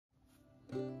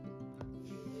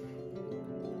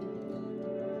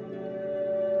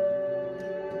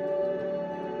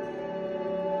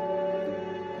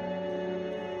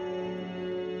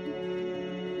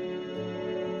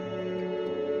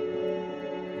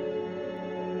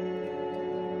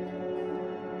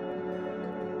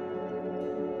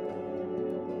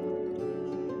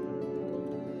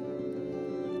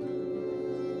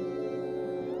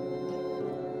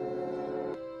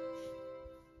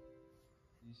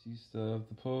DC stuff.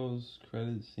 The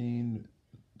post-credit scene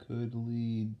could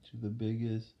lead to the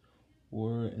biggest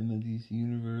war in the DC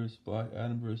universe. Black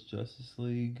Adam vs. Justice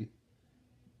League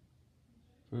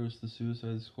versus the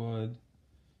Suicide Squad.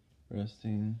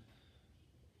 Resting.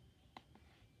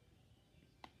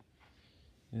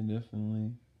 Yeah,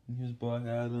 definitely. And here's Black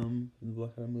Adam, the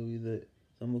Black Adam movie that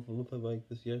someone looked like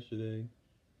this yesterday.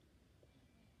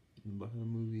 The Black Adam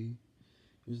movie.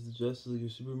 Here's the Justice League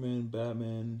of Superman,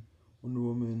 Batman, Wonder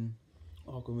Woman,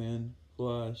 Aquaman,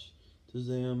 Flash,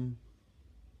 Shazam,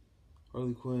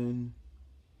 Harley Quinn,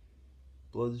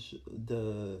 Bloodsport,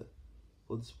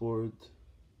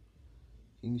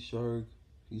 King Shark,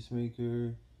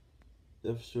 Peacemaker,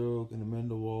 Deathstroke, and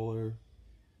Amanda Waller.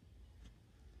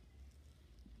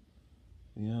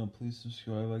 Yeah, please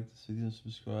subscribe, like this video,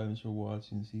 subscribe, and start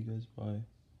watching. See you guys, bye.